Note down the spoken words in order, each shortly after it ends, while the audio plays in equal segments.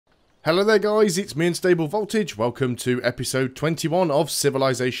Hello there guys, it's me Unstable Voltage. Welcome to episode 21 of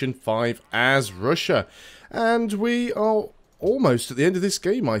Civilization 5 as Russia. And we are almost at the end of this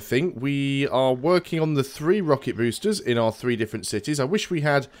game, I think. We are working on the 3 rocket boosters in our 3 different cities. I wish we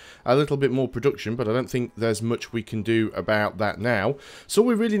had a little bit more production, but I don't think there's much we can do about that now. So all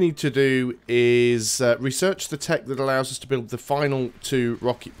we really need to do is research the tech that allows us to build the final 2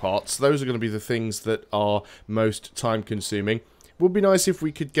 rocket parts. Those are going to be the things that are most time consuming. Would be nice if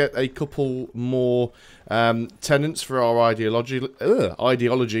we could get a couple more tenants for our ideology.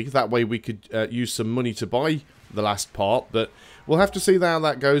 That way we could use some money to buy the last part. But we'll have to see how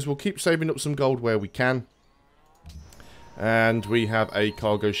that goes. We'll keep saving up some gold where we can. And we have a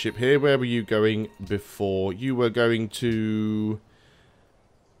cargo ship here. Where were you going before? You were going to...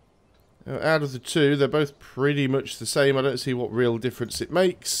 out of the 2, they're both pretty much the same. I don't see what real difference it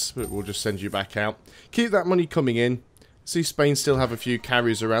makes. But we'll just send you back out. Keep that money coming in. See, Spain still have a few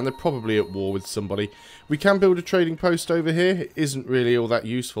carriers around. They're probably at war with somebody. We can build a trading post over here. It isn't really all that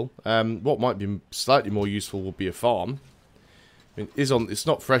useful. What might be slightly more useful would be a farm. I mean, it's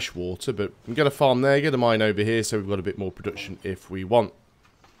not fresh water, but we can get a farm there, get a mine over here, so we've got a bit more production if we want.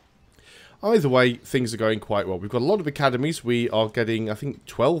 Either way, things are going quite well. We've got a lot of academies. We are getting, I think,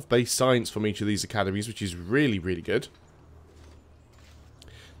 12 base science from each of these academies, which is really, really good.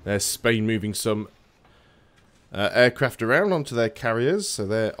 There's Spain moving some aircraft around onto their carriers, so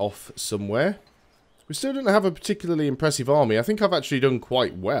they're off somewhere. We still don't have a particularly impressive army. I think I've actually done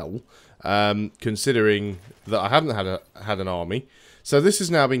quite well, considering that I haven't had an army. So this has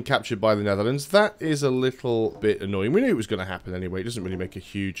now been captured by the Netherlands. That is a little bit annoying. We knew it was going to happen anyway. It doesn't really make a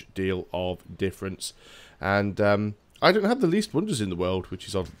huge deal of difference. And I don't have the least wonders in the world, which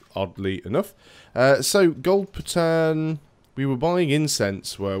is oddly enough. So gold per turn. We were buying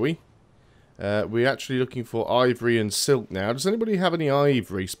incense, were we? We're actually looking for ivory and silk now. Does anybody have any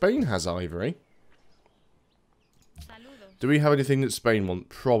ivory? Spain has ivory. Do we have anything that Spain want?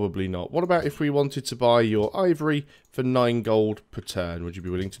 Probably not. What about if we wanted to buy your ivory for 9 gold per turn? Would you be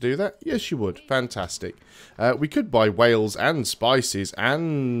willing to do that? Yes, you would. Fantastic. We could buy whales and spices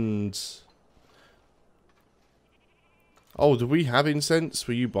and... oh, do we have incense?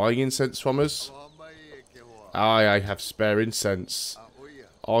 Were you buying incense from us? I have spare incense.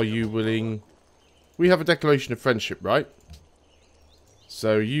 Are you willing... we have a declaration of friendship, right?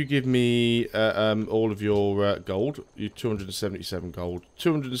 So you give me all of your gold. You 277 gold.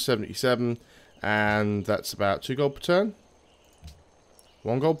 277, and that's about 2 gold per turn.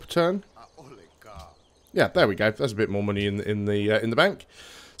 1 gold per turn. Yeah, there we go. That's a bit more money in the bank.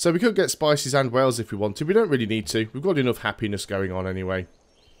 So we could get spices and whales if we wanted. We don't really need to. We've got enough happiness going on anyway.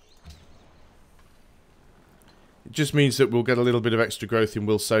 It just means that we'll get a little bit of extra growth in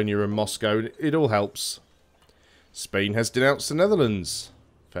Wilsonia and Moscow. It all helps. Spain has denounced the Netherlands.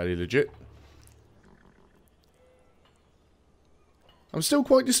 Fairly legit. I'm still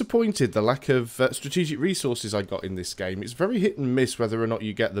quite disappointed the lack of strategic resources I got in this game. It's very hit and miss whether or not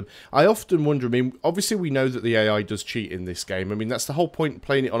you get them. I often wonder, I mean, obviously we know that the AI does cheat in this game. I mean, that's the whole point of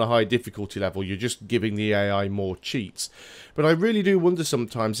playing it on a high difficulty level. You're just giving the AI more cheats. But I really do wonder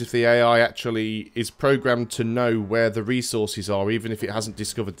sometimes if the AI actually is programmed to know where the resources are, even if it hasn't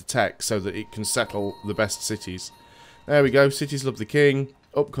discovered the tech, so that it can settle the best cities. There we go. Cities love the king.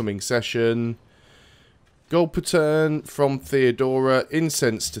 Upcoming session. Gold per turn from Theodora,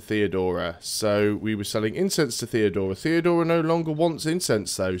 incense to Theodora. So we were selling incense to Theodora. Theodora no longer wants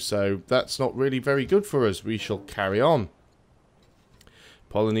incense though, so that's not really very good for us. We shall carry on.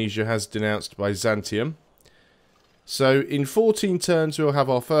 Polynesia has denounced Byzantium. So in 14 turns we'll have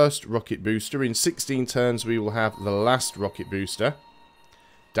our first rocket booster. In 16 turns we will have the last rocket booster.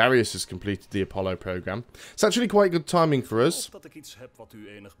 Darius has completed the Apollo program. It's actually quite good timing for us.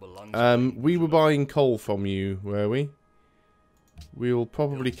 We were buying coal from you, were we? We'll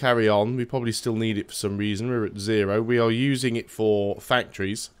probably carry on. We probably still need it for some reason. We're at 0. We are using it for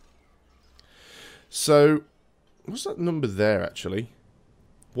factories. So, what's that number there, actually?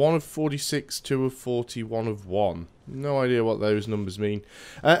 1 of 46, 2 of 40, 1 of 1. No idea what those numbers mean.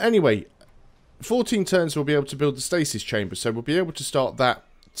 Anyway, 14 turns we'll be able to build the stasis chamber, so we'll be able to start that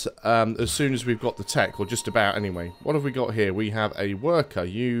as soon as we've got the tech, or just about anyway. What have we got here? We have a worker.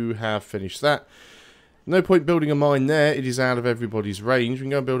 You have finished that. No point building a mine there. It is out of everybody's range. We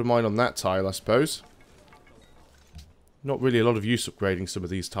can go and build a mine on that tile, I suppose. Not really a lot of use upgrading some of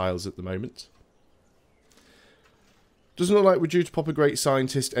these tiles at the moment. Doesn't look like we're due to pop a great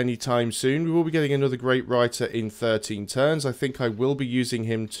scientist anytime soon. We will be getting another great writer in 13 turns. I think I will be using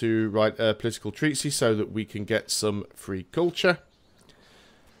him to write a political treatise so that we can get some free culture.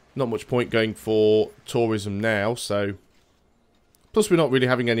 Not much point going for tourism now, so Plus, we're not really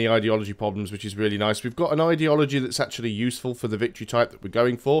having any ideology problems, which is really nice. We've got an ideology that's actually useful for the victory type that we're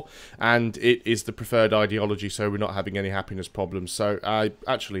going for, and it is the preferred ideology, so we're not having any happiness problems. So I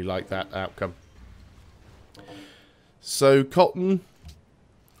actually like that outcome. So cotton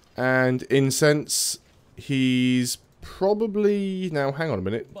and incense, he's probably... Now, hang on a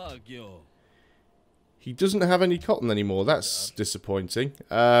minute. He doesn't have any cotton anymore. That's disappointing.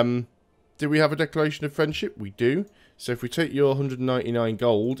 Do we have a declaration of friendship? We do. So if we take your 199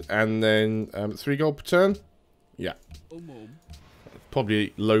 gold and then 3 gold per turn, yeah.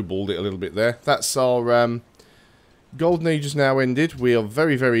 Probably lowballed it a little bit there. That's our golden age has now ended. We are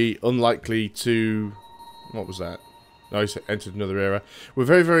very, very unlikely to... What was that? No, he entered another era. We're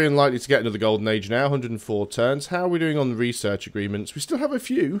very, very unlikely to get another golden age now. 104 turns. How are we doing on the research agreements? We still have a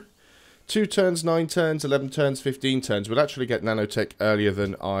few. 2 turns, 9 turns, 11 turns, 15 turns. We'll actually get nanotech earlier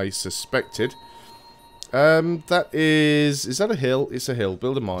than I suspected. That is that a hill? It's a hill.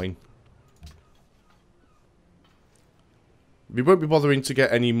 Build a mine. We won't be bothering to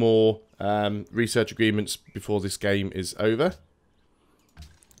get any more research agreements before this game is over.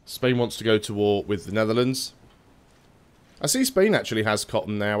 Spain wants to go to war with the Netherlands. I see Spain actually has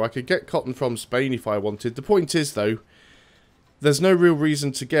cotton now. I could get cotton from Spain if I wanted. The point is, though, there's no real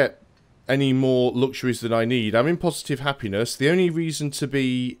reason to get any more luxuries than I need. I'm in positive happiness. The only reason to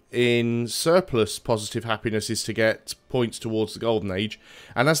be in surplus positive happiness is to get points towards the golden age,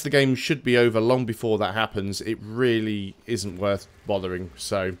 and as the game should be over long before that happens, it really isn't worth bothering.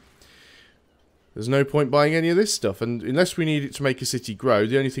 So there's no point buying any of this stuff, and unless we need it to make a city grow,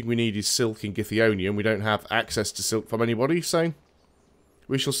 the only thing we need is silk in Githyonia, and we don't have access to silk from anybody, so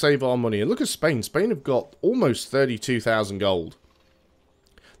we shall save our money. And look at Spain. Spain have got almost 32,000 gold.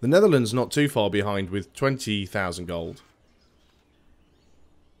 The Netherlands not too far behind with 20,000 gold.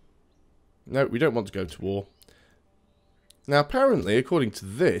 No, we don't want to go to war. Now, apparently, according to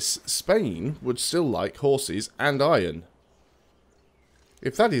this, Spain would still like horses and iron.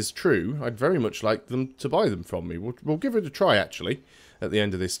 If that is true, I'd very much like them to buy them from me. We'll give it a try, actually, at the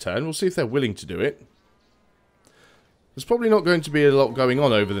end of this turn. We'll see if they're willing to do it. There's probably not going to be a lot going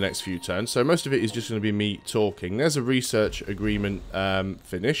on over the next few turns, so most of it is just going to be me talking. There's a research agreement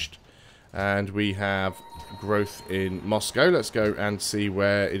finished, and we have growth in Moscow. Let's go and see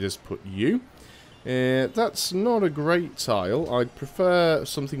where it has put you. That's not a great tile. I'd prefer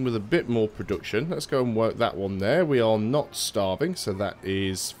something with a bit more production. Let's go and work that one there. We are not starving, so that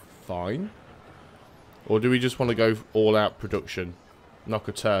is fine. Or do we just want to go all-out production? Knock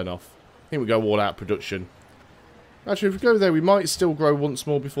a turn off. I think we go all-out production. Actually, if we go there, we might still grow once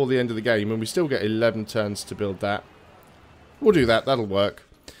more before the end of the game, and we still get 11 turns to build that. We'll do that. That'll work.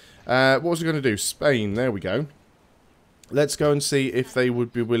 What was I going to do? Spain. There we go. Let's go and see if they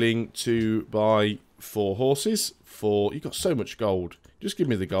would be willing to buy 4 horses. You've got so much gold. Just give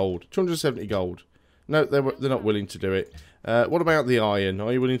me the gold. 270 gold. No, they're not willing to do it. What about the iron?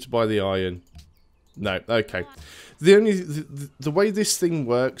 Are you willing to buy the iron? No. Okay. The way this thing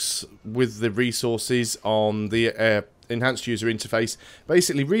works with the resources on the enhanced user interface,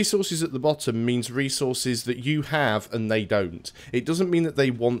 basically resources at the bottom means resources that you have and they don't. It doesn't mean that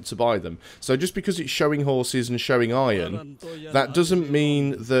they want to buy them. So just because it's showing horses and showing iron, that doesn't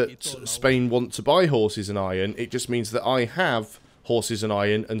mean that Spain want to buy horses and iron. It just means that I have horses and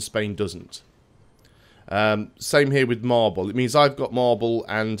iron and Spain doesn't. Same here with marble. It means I've got marble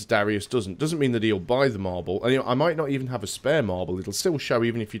and Darius doesn't. Doesn't mean that he'll buy the marble. And, I might not even have a spare marble. It'll still show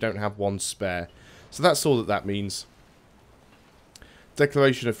even if you don't have one spare. So that's all that means.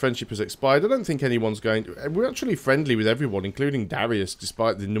 Declaration of friendship has expired. I don't think anyone's going to... We're actually friendly with everyone, including Darius,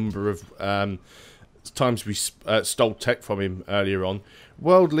 despite the number of times we stole tech from him earlier on.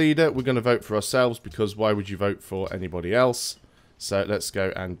 World leader, we're going to vote for ourselves because why would you vote for anybody else? So let's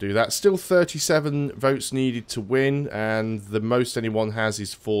go and do that. Still 37 votes needed to win, and the most anyone has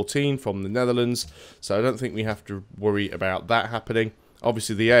is 14 from the Netherlands. So I don't think we have to worry about that happening.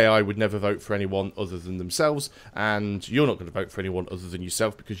 Obviously, the AI would never vote for anyone other than themselves, and you're not going to vote for anyone other than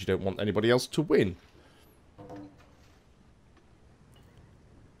yourself because you don't want anybody else to win.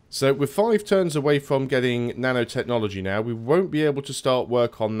 So we're 5 turns away from getting nanotechnology now. We won't be able to start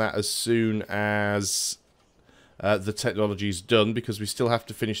work on that as soon as... the technology's done because we still have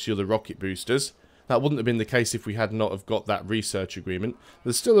to finish the other rocket boosters. That wouldn't have been the case if we had not have got that research agreement.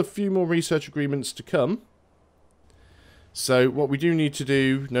 There's still a few more research agreements to come. So what we do need to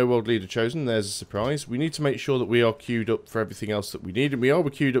do, no world leader chosen, there's a surprise. We need to make sure that we are queued up for everything else that we need. And we are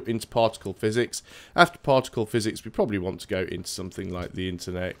queued up into particle physics. After particle physics, we probably want to go into something like the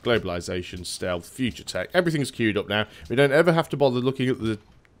internet, globalization, stealth, future tech. Everything's queued up now. We don't ever have to bother looking at the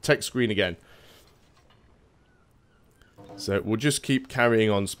tech screen again. So we'll just keep carrying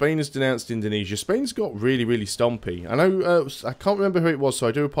on. Spain has denounced Indonesia. Spain's got really, really stompy. I know, I can't remember who it was, so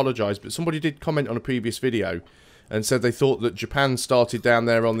I do apologise, but somebody did comment on a previous video and said they thought that Japan started down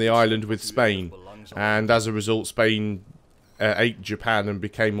there on the island with Spain, and as a result Spain ate Japan and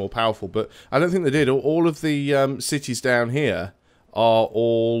became more powerful. But I don't think they did. All of the cities down here are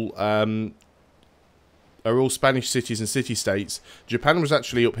all Spanish cities and city-states. Japan was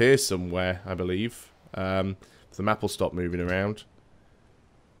actually up here somewhere, I believe. The map will stop moving around.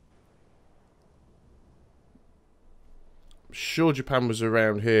 I'm sure Japan was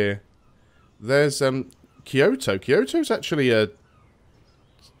around here. There's Kyoto. Kyoto's actually a...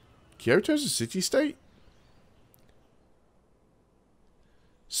 Kyoto's a city-state?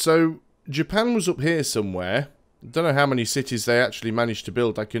 So, Japan was up here somewhere. I don't know how many cities they actually managed to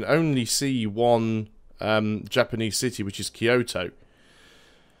build. I can only see one Japanese city, which is Kyoto.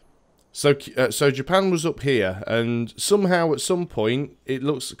 So Japan was up here, and somehow at some point it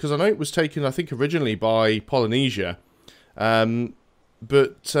looks, because I know it was taken, I think originally by Polynesia,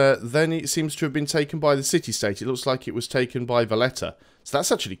 but then it seems to have been taken by the city-state. It looks like it was taken by Valletta. So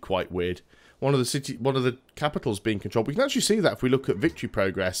that's actually quite weird. One of the capitals being controlled. We can actually see that if we look at victory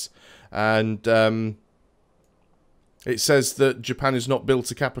progress, and it says that Japan has not built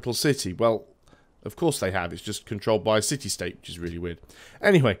a capital city. Well, of course they have. It's just controlled by a city-state, which is really weird.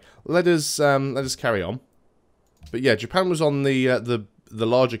 Anyway, let us carry on. But yeah, Japan was on the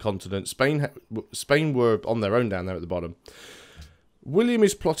larger continent. Spain were on their own down there at the bottom. William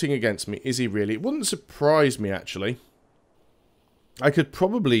is plotting against me. Is he really? It wouldn't surprise me, actually. I could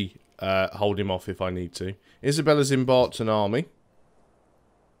probably hold him off if I need to. Isabella's embarked an army.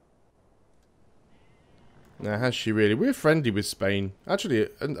 Now, has she really? We're friendly with Spain. Actually,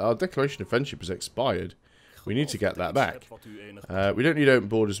 our declaration of friendship has expired. We need to get that back. We don't need open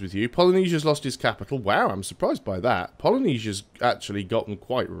borders with you. Polynesia's lost his capital. Wow, I'm surprised by that. Polynesia's actually gotten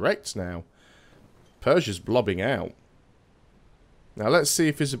quite wrecked now. Persia's blobbing out. Now, let's see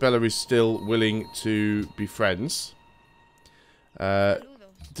if Isabella is still willing to be friends.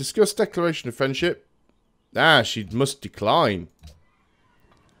 Discuss declaration of friendship. Ah, she must decline.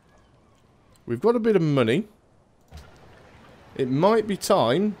 We've got a bit of money. It might be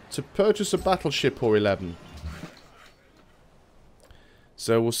time to purchase a battleship or 11.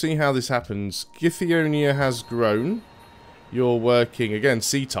 So we'll see how this happens. Githyonia has grown. You're working, again,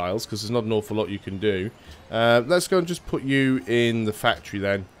 sea tiles, because there's not an awful lot you can do. Let's go and just put you in the factory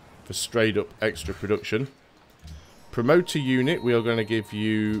then, for straight up extra production. Promote a unit. We are going to give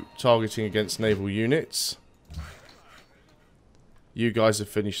you targeting against naval units. You guys have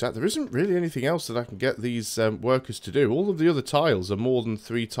finished that. There isn't really anything else that I can get these workers to do. All of the other tiles are more than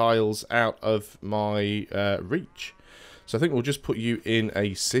 3 tiles out of my reach. So I think we'll just put you in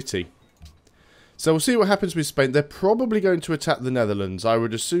a city. So we'll see what happens with Spain. They're probably going to attack the Netherlands. I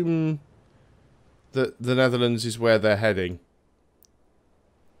would assume that the Netherlands is where they're heading.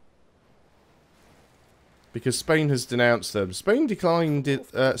 Because Spain has denounced them. Spain declined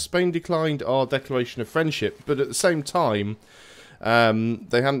our declaration of friendship, but at the same time,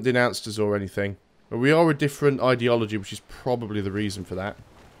 they haven't denounced us or anything. But we are a different ideology, which is probably the reason for that.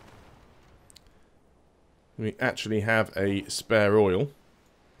 We actually have a spare oil.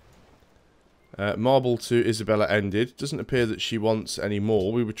 Marble to Isabella ended. Doesn't appear that she wants any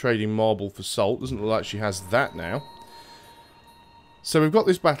more. We were trading marble for salt. Doesn't look like she has that now. So we've got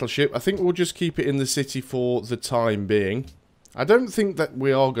this battleship. I think we'll just keep it in the city for the time being. I don't think that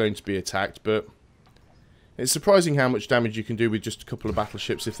we are going to be attacked, but it's surprising how much damage you can do with just a couple of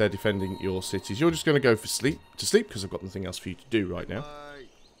battleships if they're defending your cities. You're just going to go for sleep because I've got nothing else for you to do right now.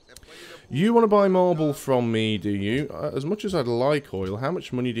 You want to buy marble from me, do you? As much as I'd like oil, how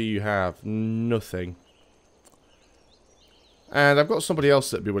much money do you have? Nothing. And I've got somebody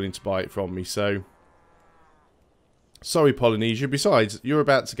else that'd be willing to buy it from me, so... Sorry, Polynesia. Besides, you're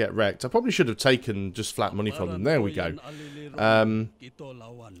about to get wrecked. I probably should have taken just flat money from them. There we go. I'd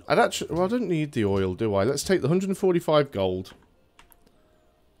actually... Well, I don't need the oil, do I? Let's take the 145 gold.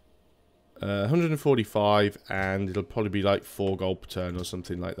 145, and it'll probably be like 4 gold per turn or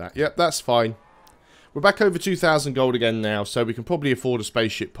something like that. Yep, that's fine. We're back over 2,000 gold again now, so we can probably afford a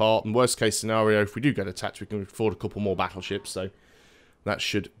spaceship part. And worst case scenario, if we do get attacked, we can afford a couple more battleships, so that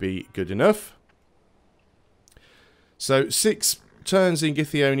should be good enough. So 6 turns in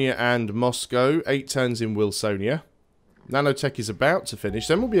Githyonia and Moscow, 8 turns in Wilsonia. Nanotech is about to finish.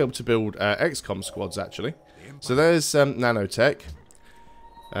 Then we'll be able to build XCOM squads, actually. So there's Nanotech.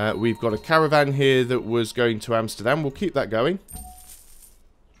 We've got a caravan here that was going to Amsterdam. We'll keep that going.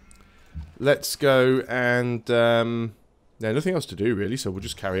 Let's go and... Yeah, nothing else to do really, so we'll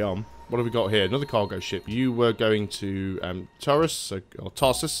just carry on. What have we got here? Another cargo ship. You were going to Taurus, or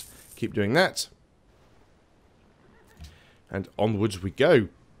Tarsus. Keep doing that. And onwards we go.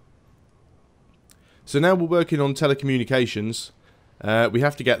 So now we're working on telecommunications. We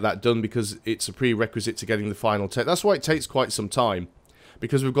have to get that done because it's a prerequisite to getting the final tech. That's why it takes quite some time.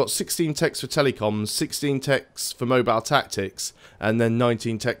 Because we've got 16 techs for telecoms, 16 techs for mobile tactics, and then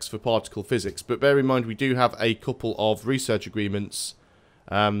 19 techs for particle physics. But bear in mind, we do have a couple of research agreements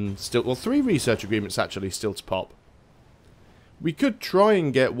still. Well, 3 research agreements actually still to pop. We could try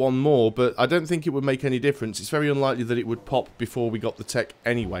and get one more, but I don't think it would make any difference. It's very unlikely that it would pop before we got the tech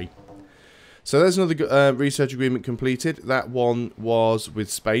anyway. So there's another research agreement completed. That one was with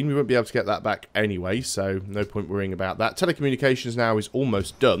Spain. We won't be able to get that back anyway, so no point worrying about that. Telecommunications now is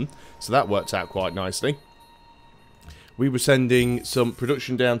almost done, so that worked out quite nicely. We were sending some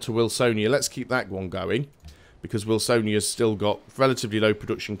production down to Wilsonia. Let's keep that one going, because Wilsonia's still got relatively low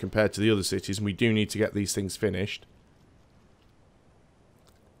production compared to the other cities, and we do need to get these things finished.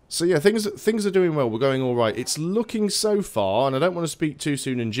 So yeah, things are doing well. We're going all right. It's looking so far, and I don't want to speak too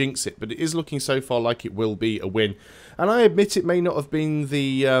soon and jinx it, but it is looking so far like it will be a win. And I admit it may not have been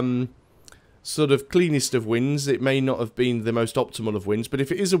the sort of cleanest of wins. It may not have been the most optimal of wins, but if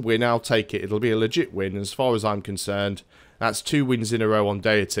it is a win, I'll take it. It'll be a legit win. As far as I'm concerned, that's 2 wins in a row on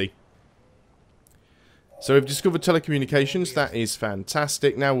Deity. So we've discovered telecommunications. That is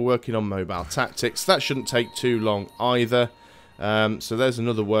fantastic. Now we're working on mobile tactics. That shouldn't take too long either. So there's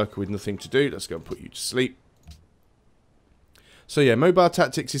another worker with nothing to do. Let's go and put you to sleep. So yeah, mobile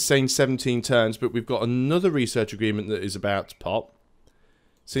tactics is saying 17 turns, but we've got another research agreement that is about to pop.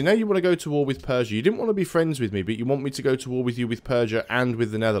 So now you want to go to war with Persia. You didn't want to be friends with me, but you want me to go to war with you with Persia and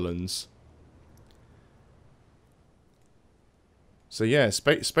with the Netherlands. So yeah,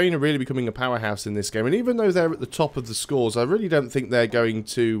 Spain are really becoming a powerhouse in this game. And even though they're at the top of the scores, I really don't think they're going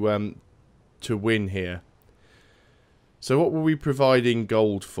to win here. So what were we providing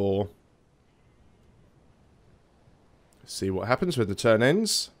gold for? Let's see what happens when the turn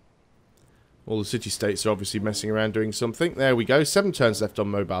ends. All the city-states are obviously messing around doing something. There we go. 7 turns left on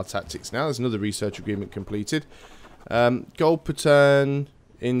mobile tactics now. There's another research agreement completed. Gold per turn.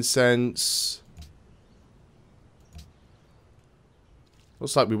 Incense.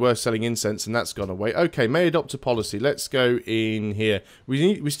 Looks like we were selling incense and that's gone away. Okay, may adopt a policy. Let's go in here.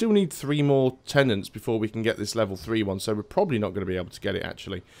 We still need 3 more tenants before we can get this level 3 one, so we're probably not going to be able to get it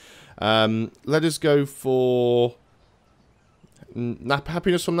actually. Let us go for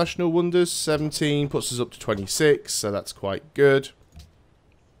happiness from National Wonders. 17 puts us up to 26, so that's quite good.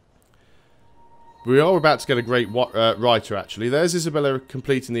 We are about to get a great writer actually. There's Isabella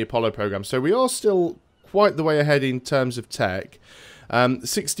completing the Apollo program, so we are still quite the way ahead in terms of tech.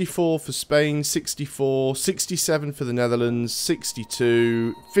 64 for Spain, 64, 67 for the Netherlands,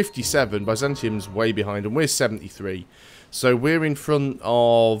 62, 57. Byzantium's way behind, and we're 73. So we're in front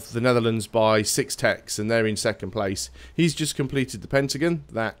of the Netherlands by 6 techs, and they're in 2nd place. He's just completed the Pentagon.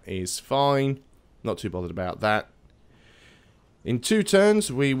 That is fine. Not too bothered about that. In 2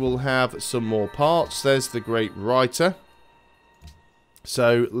 turns, we will have some more parts. There's the Great Writer.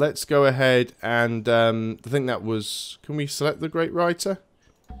 So let's go ahead and I think that was... Can we select the Great Writer?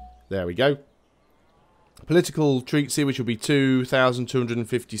 There we go. Political treaty, which will be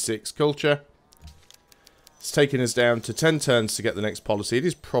 2,256 culture. It's taken us down to 10 turns to get the next policy. It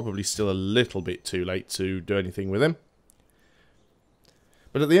is probably still a little bit too late to do anything with him.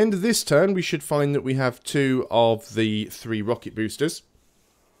 But at the end of this turn, we should find that we have 2 of the 3 rocket boosters.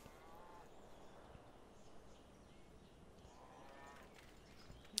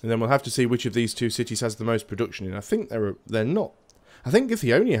 And then we'll have to see which of these 2 cities has the most production in. I think they're not. I think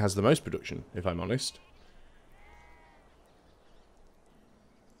Githyonia has the most production, if I'm honest.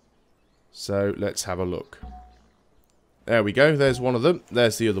 So let's have a look. There we go. There's one of them.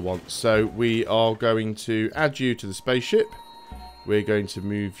 There's the other one. So we are going to add you to the spaceship. We're going to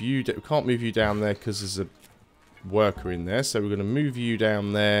move you... We can't move you down there because there's a worker in there. So we're going to move you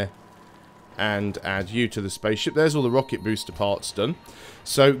down there and add you to the spaceship. There's all the rocket booster parts done.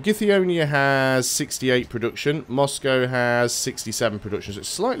 So Githyonia has 68 production. Moscow has 67 production. So it's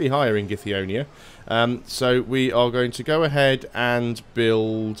slightly higher in Githyonia. So we are going to go ahead and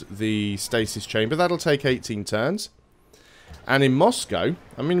build the stasis chamber. That'll take 18 turns. And in Moscow,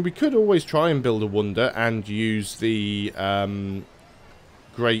 I mean, we could always try and build a wonder and use the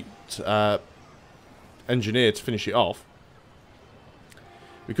great engineer to finish it off.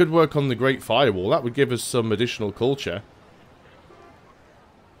 We could work on the Great Firewall. That would give us some additional culture.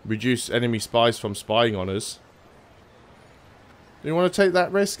 Reduce enemy spies from spying on us. Do you want to take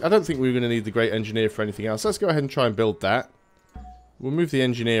that risk? I don't think we're going to need the Great Engineer for anything else. Let's go ahead and try and build that. We'll move the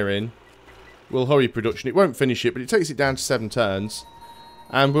Engineer in. We'll hurry production. It won't finish it, but it takes it down to 7 turns.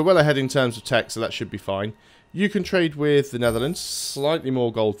 And we're well ahead in terms of tech, so that should be fine. You can trade with the Netherlands. Slightly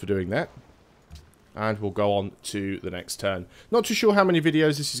more gold for doing that. And we'll go on to the next turn. Not too sure how many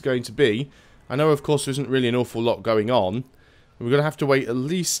videos this is going to be. I know, of course, there isn't really an awful lot going on. We're going to have to wait at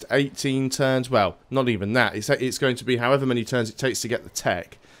least 18 turns. Well, not even that. It's going to be however many turns it takes to get the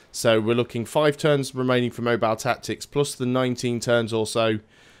tech. So we're looking 5 turns remaining for mobile tactics, plus the 19 turns or so.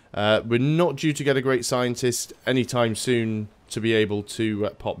 We're not due to get a great scientist anytime soon to be able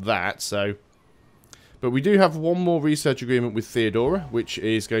to pop that. But we do have one more research agreement with Theodora, which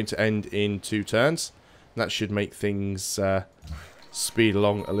is going to end in 2 turns. That should make things speed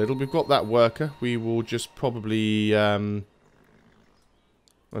along a little. We've got that worker. We will just probably...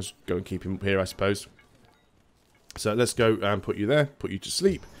 let's go and keep him up here, I suppose. So let's go and put you there. Put you to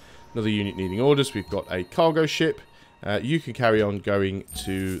sleep. Another unit needing orders. We've got a cargo ship. You can carry on going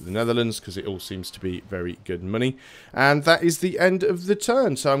to the Netherlands because it all seems to be very good money. And that is the end of the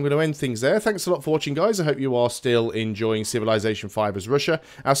turn. So I'm going to end things there. Thanks a lot for watching, guys. I hope you are still enjoying Civilization 5 as Russia.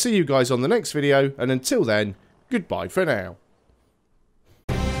 I'll see you guys on the next video. And until then, goodbye for now.